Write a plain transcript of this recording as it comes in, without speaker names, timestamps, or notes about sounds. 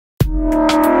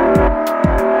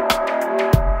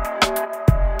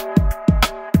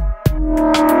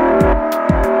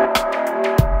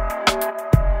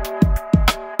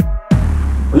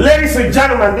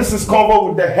gentlemen, this is Convo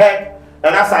with the Head.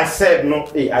 And as I said, no,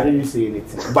 hey, I didn't say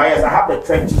anything. But yes, I have the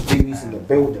Trenches babies in the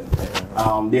building.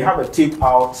 They have a tape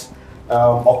out,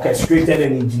 orchestrated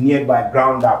and engineered by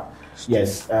Ground Up.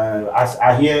 Yes, as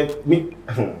I hear me,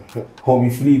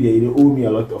 homie Flea, they owe me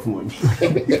a lot of money.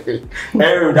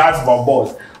 Anyway, that's my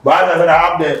boss. But as I said, I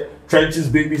have the Trenches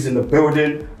babies in the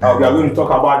building. We are going to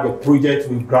talk about the project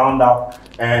with Ground Up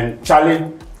and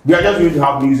Chale. We are just going to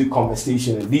have music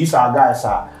conversation. These are guys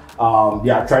they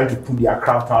are trying to put their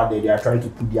craft out there. They are trying to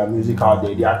put their music out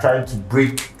there. They are trying to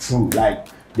break through. Like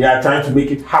they are trying to make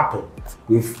it happen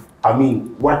with, I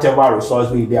mean, whatever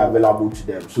resource they are available to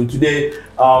them. So today, they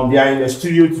are in the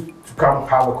studio to come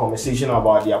have a conversation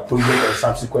about their project and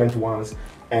subsequent ones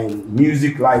and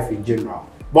music life in general.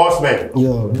 Boss man,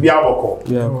 yeah, cool.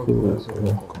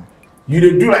 You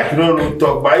did do like you don't know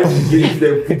talk, but if you give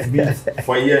them beats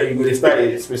for a year, you're gonna start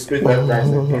a specific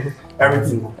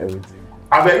everything.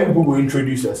 I bet you go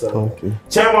introduce yourself. Okay.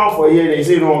 Chairman for a year, they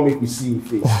say don't want to make me see your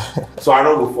face. So I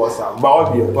don't go for some.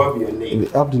 But what be your name?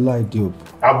 Abdullah Diop.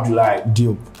 Abdullah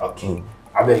Diop. Okay.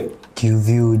 I beg.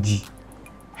 QVOG.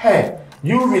 Hey,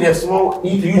 you be the small,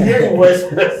 you hear voice.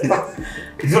 So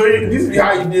this be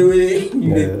how you do it.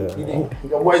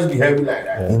 Your voice be heavy like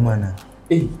that. Hey, man.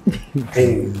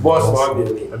 Hey, boss, what be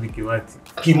your name? I be Kimati.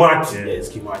 Kimati, Yeah. yes,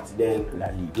 Kimati. Then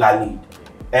Lalid.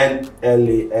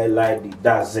 N-L-A-L-I-D,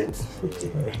 that's it.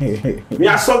 Me,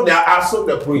 I saw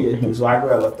the project, so I know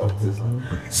a lot of things.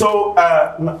 So,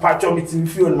 Pacho, if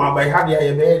you my by had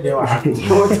there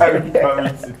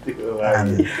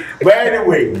But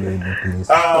anyway,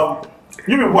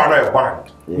 you people are not a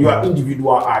band. You are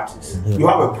individual artists. You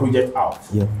have a project out.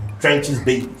 Trenches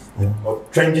Babies. Or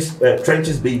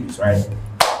Trenches Babies, right?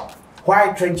 Why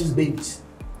Trenches Babies?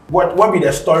 What be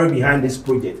the story behind this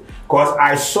project? Because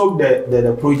I saw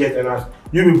the project and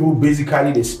you people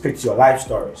basically they spit your life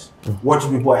stories. What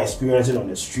you people are experiencing on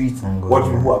the street, what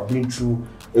you people have been through.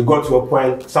 It got to a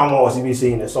point, someone was even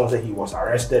saying in the song that he was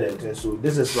arrested and things. So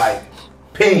this is like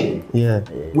pain.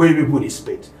 Where you people they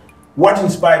spit. What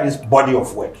inspired this body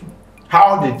of work?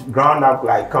 How did Ground Up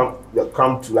like come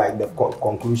to like the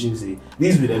conclusion say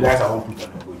these be the guys I want to put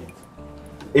on the project?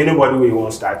 Anybody who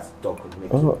wants to start talking?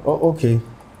 Okay.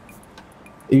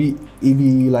 If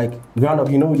you like Ground Up,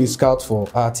 you know, they scout for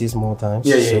artists more times.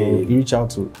 So you reach out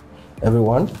to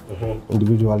everyone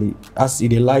individually. As they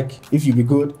like, if you be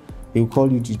good, they'll call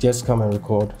you to just come and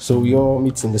record. So we all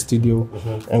meet in the studio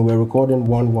and we're recording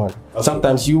 1-1.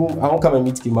 Sometimes I won't come and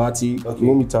meet Kimati, we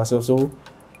won't meet ourselves. So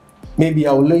maybe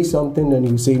I'll lay something and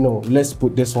he'll say, no, let's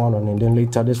put this one on, and then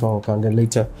later this one will come, then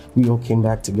later we all came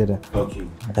back together.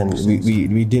 And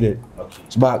we did it.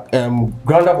 But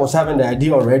Ground Up was having the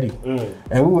idea already,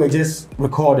 and we were just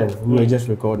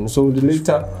recording. So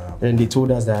later, and they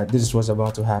told us that this was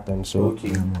about to happen. So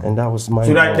and that was my.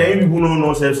 So that then people don't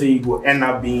know, say you go end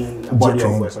up being a body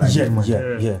of work. Like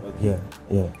yeah.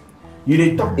 You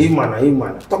did talk, hey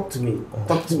man, talk to me.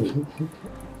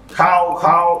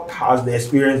 How has the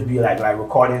experience been like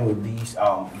recording with these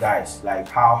guys? Like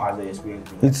how has the experience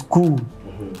been? It's cool.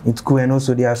 It's cool, and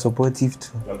also they are supportive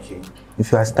too.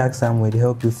 If you are stuck somewhere, they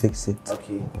help you fix it.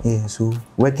 Yeah, so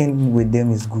working with them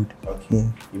is good. Yeah.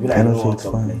 You be like, and also it's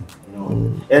fun.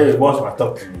 Every boss will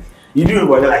talk to you. You do it,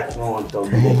 but like no one talk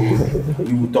to you.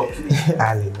 You will talk to me.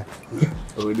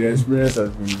 So the experience has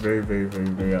been very, very, very,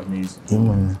 very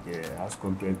amazing. Yeah, as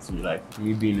compared to like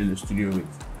me being in the studio with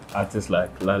artists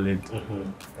like Lalid,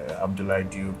 Abdullah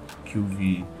Diop,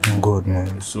 QV,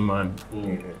 Suman,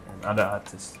 and other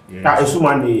artists.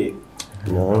 Suman,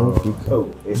 no.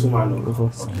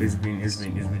 It's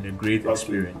been a great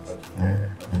experience.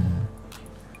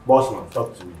 Boss man,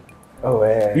 talk to me.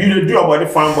 You do about the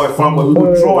fanboy. We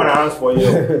will throw an hands for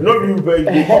you. No, you very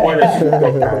good.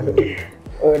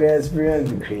 The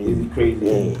experience is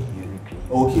crazy.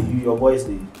 Okay, your voice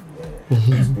the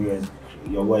experience.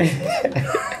 Your voice.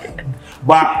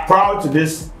 But proud to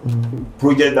this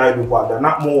project that you have done,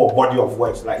 not more a body of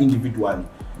works like individually.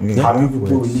 Have you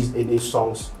people released any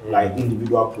songs like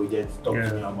individual projects? Talk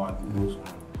to me about those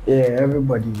ones. Yeah,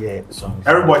 everybody get songs.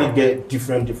 Everybody get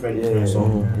different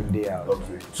songs.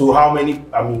 Okay. So how many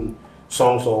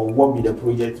songs or what be the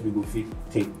project we go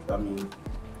take?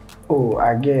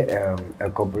 I get a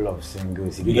couple of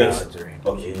singles. You get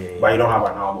okay, but you don't have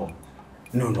an album.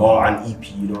 No. Or an EP.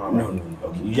 You don't have. No.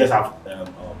 Okay. You just have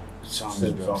songs.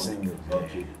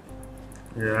 Okay.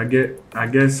 Yeah, I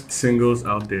guess singles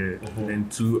out there, and then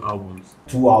 2 albums.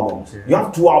 2 albums. Yeah. You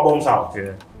have 2 albums out.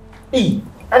 Yeah. Hey,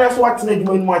 and that's what made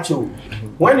you much.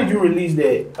 When did you release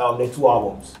the 2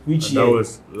 albums? Which year? That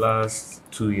was last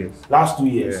 2 years. Last 2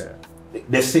 years.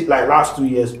 Yeah. Like last 2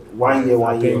 years, 1 year,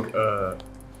 1 year. I think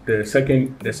the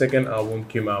second album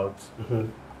came out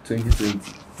 2020.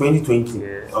 2020.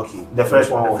 Yeah. Okay. The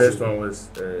first one was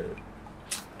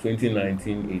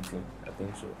 2019-18. I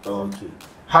think so. Okay.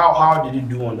 How did it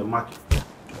do on the market?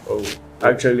 Oh,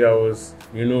 actually, I was,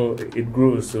 it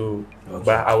grows, so,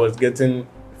 but I was getting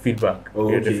feedback. Oh,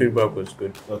 yeah, okay. the feedback was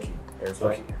good. Okay. Yes,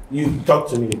 Okay. You talk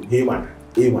to me. Hey man.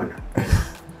 I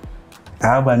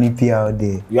have an EP out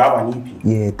there. You have an EP?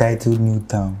 Yeah, titled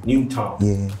Newtown. Newtown?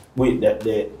 Yeah. Wait,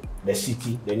 the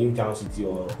city, the Newtown city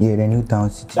or? Yeah, the Newtown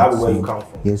city. That's where you come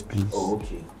from? Yes, please. Oh,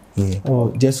 okay. Yeah.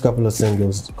 Oh, just a couple of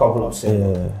singles. Couple of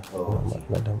singles. Yeah. Oh, okay.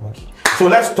 Not that much. So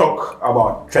let's talk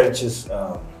about Trench's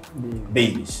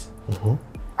babies.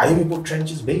 Are you people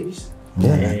Trench's babies?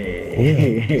 Yeah.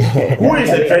 Who is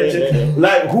the Trench's?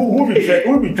 Like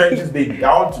who be Trench's baby?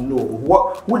 I want to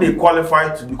know who they qualify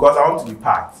to, because I want to be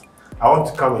part. I want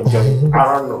to come and join. I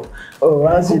don't know. Oh,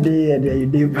 once you did, you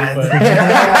did part.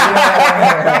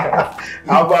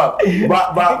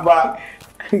 But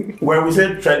when we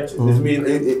say Trench,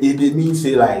 it means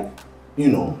say like,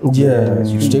 Yeah,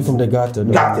 straight from the gutter.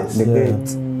 Gutters.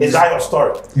 Is that your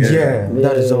story? Yeah,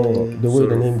 that is all the way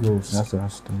the name goes. That's our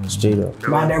story. Straight up.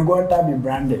 But they're going to be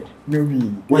branded.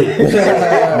 Maybe. Wait.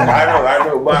 I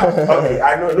know, but okay,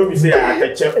 I know. Nobody say I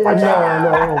can check.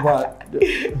 No, but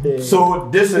so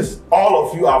this is, all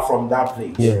of you are from that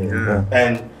place. Yeah.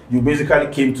 And you basically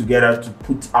came together to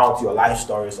put out your life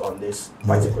stories on this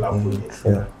particular project.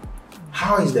 Yeah.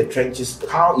 How is the Trenches?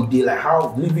 How it did like?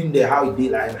 How living there? How it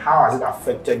did like? And how has it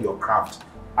affected your craft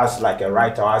as like a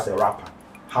writer, or as a rapper?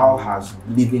 How has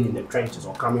living in the trenches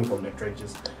or coming from the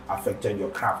trenches affected your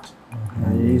craft?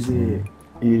 You see,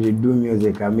 you do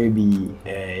music, and maybe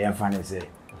your fan say,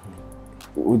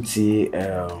 would say,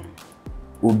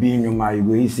 Ubi Numa, you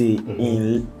go see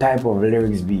in type of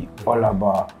lyrics be all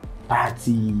about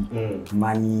party,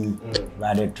 money,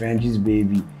 but the trenches,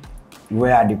 baby.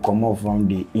 Where they come out from,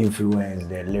 the influence,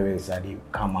 the lyrics that they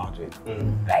come out with.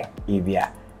 Like if you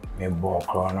me bought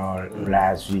chrono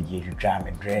last week, if you try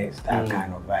me dress, that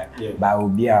kind of vibe. Yeah. But it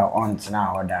would be our aunt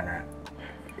now or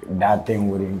that thing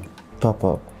wouldn't pop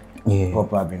up. Yeah.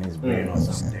 Pop up in his brain or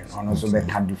something. And also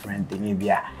better different thing.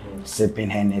 Maybe sipping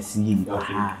Hennessy.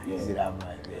 Okay. That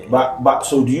vibe. But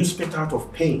so do you spit out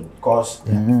of pain? Because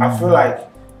I feel like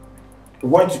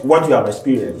what you have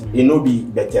experienced, it no be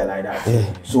better like that. Yeah.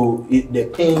 So the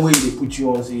pain way they put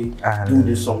you on, say do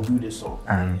this song.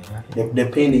 The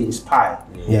pain they inspire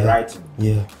the writing.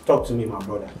 Yeah. Talk to me, my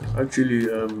brother. Actually,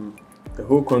 the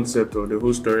whole concept or the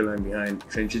whole storyline behind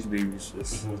Trenches Babies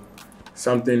is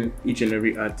something each and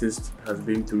every artist has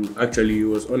been through. Actually, it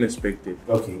was unexpected.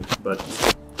 Okay. But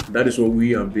that is what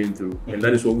we have been through, and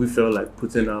that is what we felt like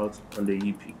putting out on the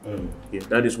EP. Yeah,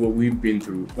 that is what we've been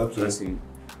through. Okay.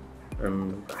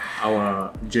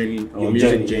 Our journey, our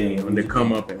music journey on the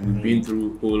come up, and we've been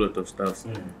through a whole lot of stuff,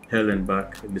 hell and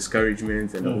back,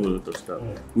 discouragement, and a whole lot of stuff.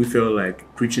 We felt like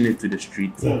preaching it to the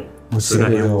streets, so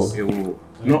that it will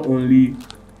not only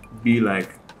be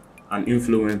like an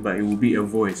influence, but it will be a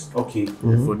voice. Okay.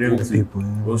 For them to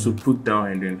also put down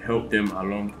and then help them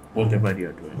along whatever they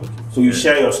are doing. Okay. So you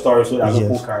share your story so that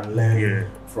people can learn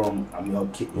from your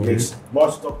kids.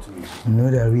 Boss, talk to me. You know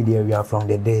that we are from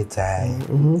the dead side.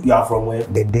 You are from where?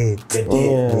 The dead. The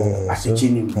dead. I see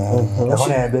Chini.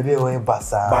 Baby, we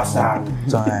Basa.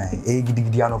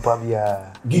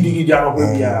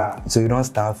 So you don't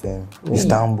stand firm. You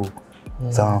stumble.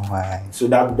 So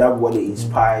that what they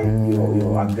inspire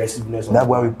your aggressiveness. That's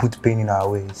why we put pain in our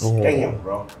ways. Damn,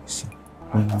 bro.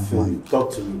 I feel you.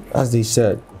 Talk to me. As they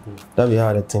said, that we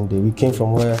had a thing there. We came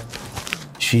from where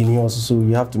she knew also, so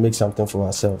we have to make something for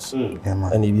ourselves. Yeah,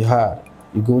 man. And if you hard,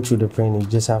 you go through the pain, you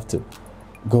just have to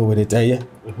go with it. You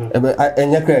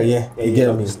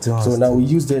get me? So now we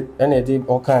used it, and they did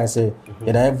all kinds of say,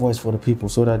 I have voice for the people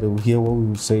so that they will hear what we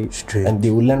will say straight, and they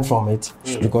will learn from it.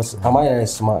 Because Amaya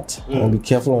is smart and be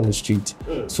careful on the street.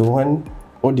 So when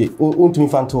you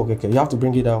have to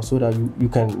bring it out so that you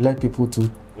can let people to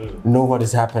know what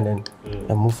is happening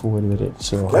and move forward with it.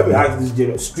 So let me ask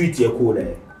this street here cool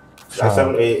there. That's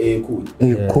cool.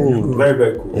 Cool. Very,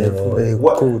 very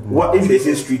cool. What if they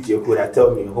say street here cool?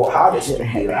 Tell me how the street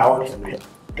here. I want to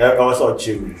know. Also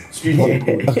chill. Street here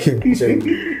cool.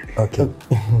 Okay.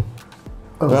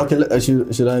 Okay,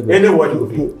 should I go? Anyone you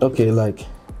feel. Okay, like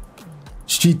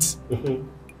street.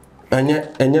 And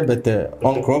yet better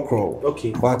on crow.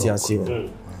 Okay. What you see?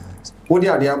 What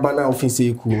are the abana often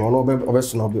say cool or no?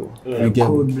 You get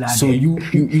so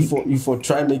you for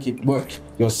try make it work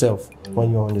yourself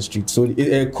when you're on the street. So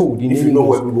code. If you know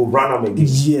where we go run up again.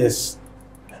 Yes.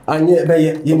 And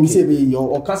yet, you say your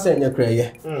or cast and your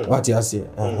cry. What you say?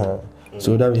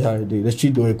 So that we have the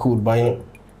street door code by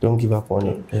Don't give up on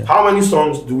it. Yeah. How many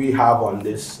songs do we have on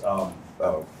this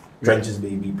Trenches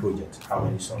Baby project? How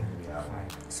many songs do we have?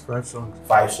 It's 5 songs.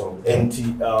 5 songs. And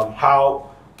how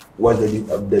was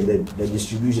the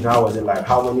distribution? How was it like?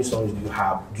 How many songs do you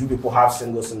have? Do people have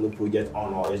single project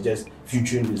on, or it's just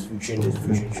featuring this?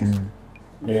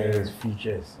 Yeah, it's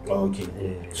features. Okay.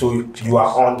 Yeah. So you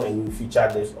are on and you feature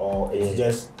this, or it's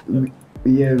just?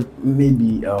 Yeah,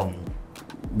 maybe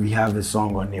we have a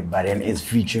song on it, but then it's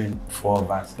featuring 4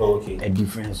 of us. Okay. A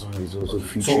different song is also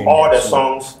featuring. So all the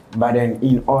songs. But then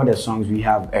in all the songs we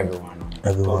have everyone on it.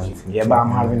 Everyone. Okay. Yeah, but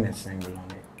I'm having a single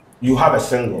on it. You have a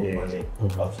single on it.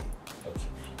 Okay.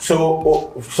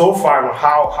 So far,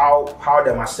 how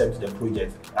them accept the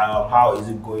project? How is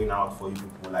it going out for you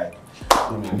people? Like,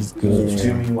 it's good.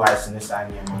 Streaming wise, in this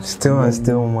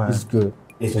Still, man. It's good.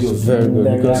 It's very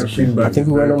good because I think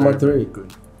we were number 3.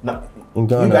 No, in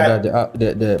Ghana,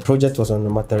 the project was on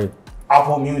number 3.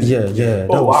 Apple Music. Yeah,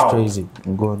 that was crazy.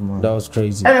 God, man. That was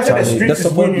crazy. And I said the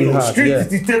support you had. Street is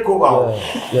take over.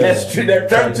 The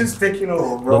trenches taking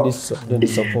over, bro. Then the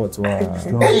support, wow.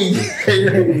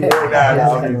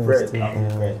 I'm impressed.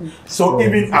 So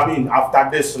even after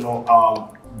this,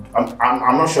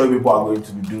 I'm not sure if people are going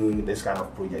to be doing this kind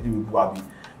of project. People will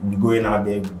be going out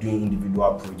there doing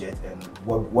individual projects. And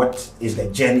what is the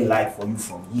journey like for you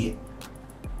from here?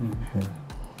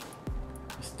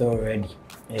 Still ready.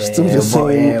 Still the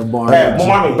same.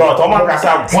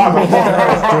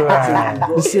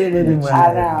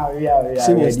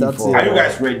 Are you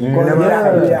guys ready? We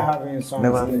are having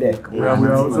songs in there. We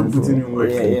are also putting in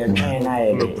work. I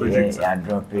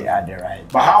drop it at the right.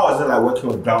 But how was it like working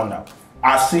with Ground Up?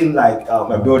 I've seen like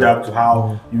a build up to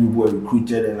how you were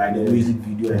recruited and like the music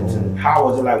video and things. How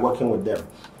was it like working with them?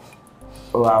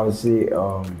 Oh, I would say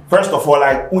first of all,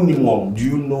 like Unimom, do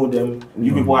you know them?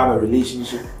 You people have a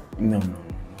relationship? No.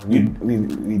 We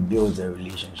built a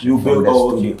relationship. You built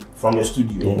from the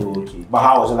studio. Yeah. Okay. But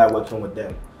how was it like working with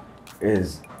them?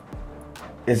 It's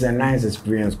a nice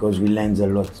experience because we learned a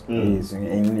lot. And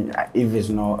if it's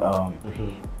not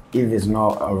if it's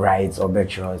not right or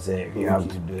better, you have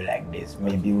to do it like this.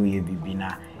 Maybe we be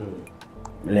now.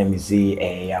 Let me see,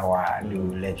 I will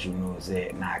let you know,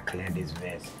 say, now clear this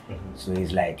verse. So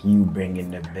it's like you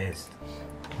bringing the best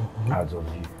out of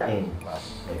you. Okay.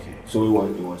 So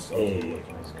it was great.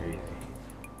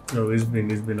 No, it's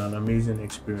been an amazing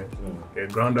experience.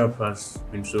 Ground Up has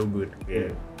been so good.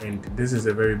 And this is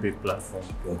a very big platform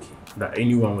that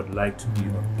anyone would like to be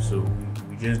on. So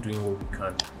we're just doing what we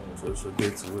can. So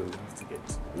get to where we have to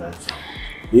get. Nice.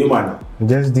 Yeah, man. We're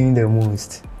just doing the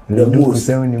most. The most.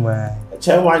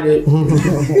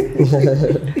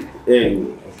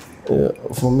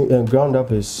 For me, Ground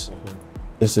Up is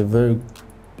a very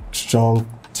strong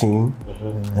team,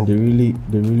 and they really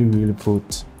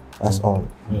put us on,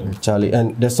 Charlie.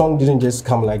 And the song didn't just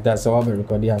come like that. So I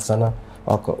recorded Asana.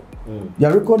 Yeah,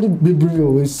 recorded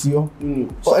Bibrio with you.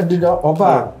 I did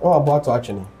about to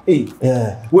actually.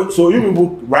 Yeah. Wait, so you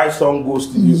people write song goes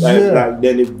to you like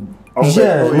then it.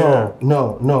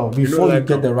 No. Before you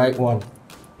get the right one,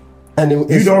 and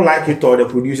you don't like it or the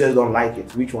producers don't like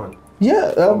it. Which one?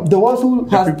 Yeah, the ones who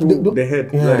the has people, the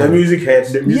head, the music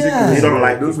heads, the music they don't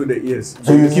like those with the ears.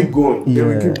 So you keep going. Yeah,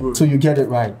 we keep going. So you get it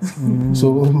right.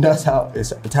 So that's how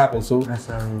it happens. So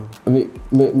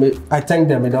I thank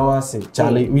them. I don't want to say,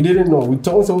 Charlie, we didn't know. We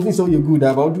told something so you're good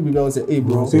about to be able to say, hey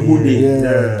bro,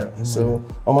 So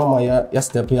mama, you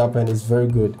step up and it's very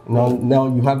good. Now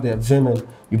you have the vim and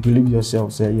you believe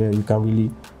yourself. Say you can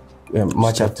really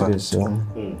match up to this. So.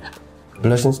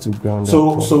 Blessings to Ground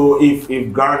Up. So if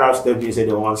Ground Up step in say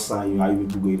they want to sign you, are you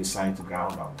going to sign to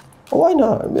Ground Up? Why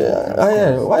not?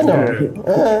 Why not?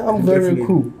 I'm very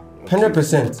cool.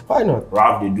 100%. Why not?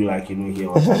 Ralph, they do like here.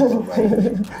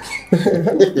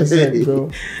 100%,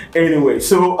 bro. Anyway,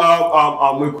 so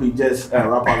we just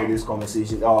wrap up with this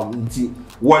conversation.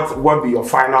 What be your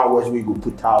final words we go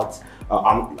put out?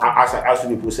 As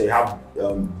people say, have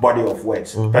body of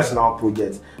works, personal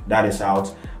projects that is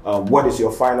out. What is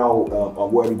your final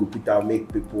word you go put out? Make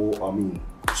people,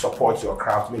 support your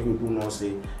craft. Make people know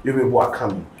say you people are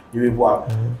coming. You people are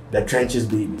the Trenches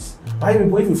babies. Why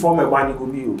you if you form a band, it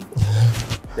could be you.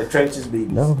 The Trenches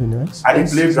babies. That would be nice. I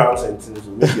didn't play drums and things,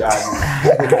 so maybe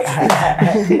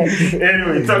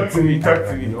Anyway, talk to me.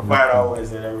 Your final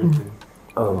words and everything.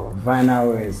 Oh, final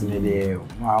words, the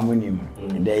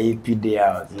EP day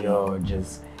out.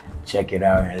 Just check it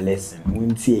out and listen.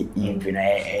 Muntie EP,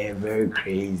 very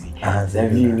crazy.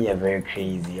 Me very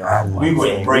crazy. We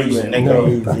going crazy, nigga.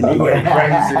 We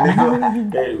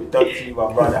Hey, talk to you,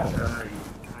 my brother.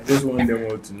 I just want them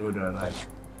all to know that, like,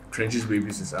 Trenches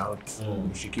Babies is out.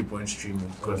 You should keep on streaming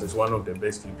because it's one of the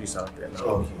best EPs out there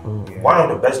now. Okay. One of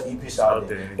the best EPs out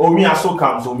there. Oh, me, I so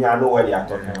come, so me, I know what they are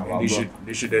talking about.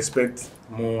 They should expect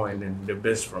more and then the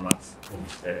best from us.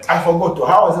 I forgot to.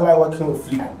 How was it like working with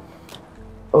Flico?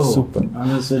 Oh, super.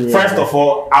 First of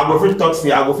all, I go free talk to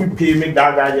you. I go free pay make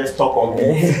that guy just talk on me.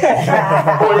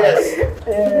 Oh yes.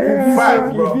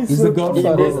 Fine, bro. He's the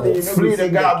godfather. Free the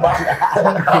guy back.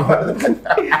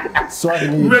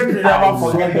 Swag me. Make me never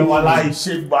forget the one I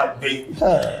shake back day.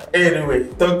 Anyway,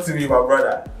 talk to me, my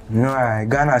brother. No, I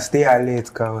Ghana stay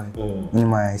late, Kawai. In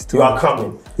my store. You are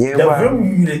coming. Yeah, the film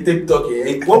you the TikTok,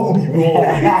 what will be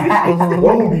wrong?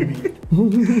 What will be? Talk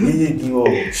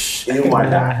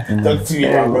to me,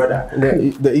 my brother.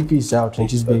 The EP is out,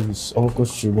 Trenches Babies, Uncle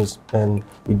Streamers, and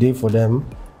we did for them.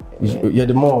 Yeah,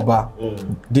 the more about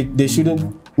they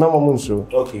shouldn't. No show.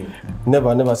 Okay.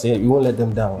 Never say we won't let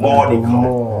them down.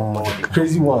 More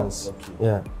crazy ones. Okay.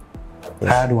 Yeah.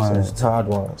 Hard ones. Hard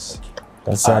ones.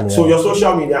 So your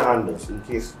social media handles, in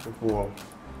case people want.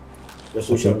 Your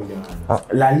social media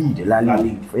handles. La lead.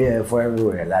 Yeah, for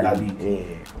everywhere. La lead.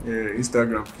 Yeah,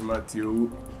 Instagram Kimati.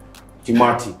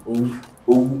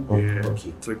 Yeah.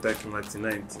 Okay. Twitter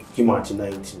Kimati19.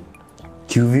 Kimati19.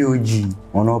 QVOG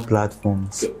on all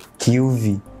platforms.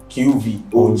 QVOG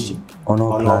on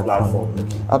all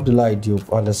platforms. Abdullah Diop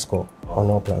 _ on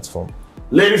all platforms.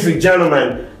 Ladies and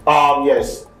gentlemen,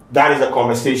 yes, that is a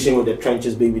conversation with the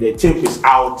Trenches Baby. The tape is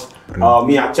out.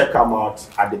 Me, I check them out.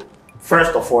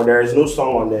 First of all, there is no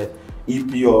song on the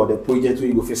EP or the project where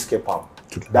you go for skip up.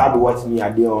 That'll be what me I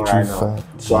do on right now.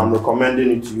 So I'm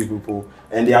recommending it to you people,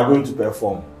 and they are going to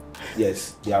perform.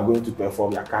 Yes, they are going to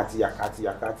perform Yakati. The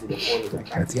phone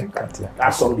is Yakati. That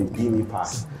song they beat me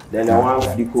past. Then the one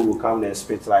Flico will come and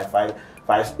spit like 5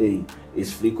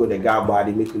 is Flico the guy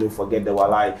body, make you forget the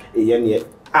walai. Anyway,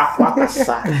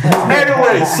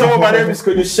 so my name is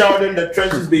Sheldon. The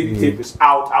Trenches Baby tape is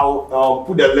out. I'll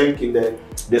put the link in the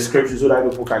description so that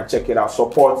people can check it out.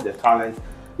 Support the talent.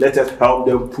 Let us help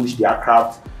them push their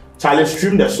craft. Challenge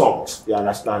stream the songs. You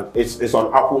understand? It's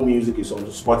on Apple Music. It's on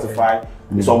Spotify.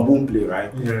 It's on Boomplay, right?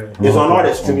 It's on all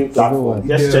the streaming platforms.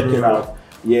 Just check it out.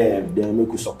 Yeah, then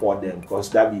make you support them because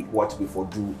that be what we for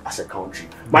do as a country.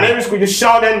 My name is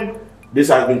Sheldon. This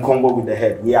has been Convo with the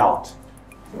Head. We out.